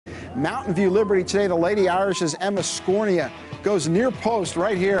Mountain View Liberty today, the Lady Irish's Emma Scornia goes near post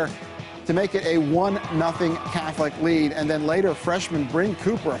right here to make it a 1-0 Catholic lead. And then later, freshman Bryn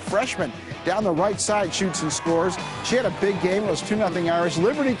Cooper, a freshman, down the right side shoots and scores. She had a big game. It was 2-0 Irish.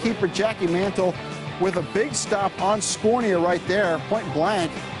 Liberty keeper Jackie Mantle with a big stop on Scornia right there, point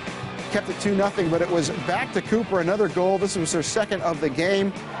blank. Kept it 2-0, but it was back to Cooper, another goal. This was her second of the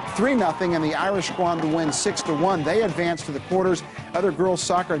game. 3-0, and the Irish go on to win 6-1. They advance to the quarters. Other girls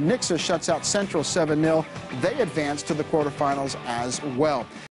soccer, Nixa shuts out Central 7-0. They advance to the quarterfinals as well.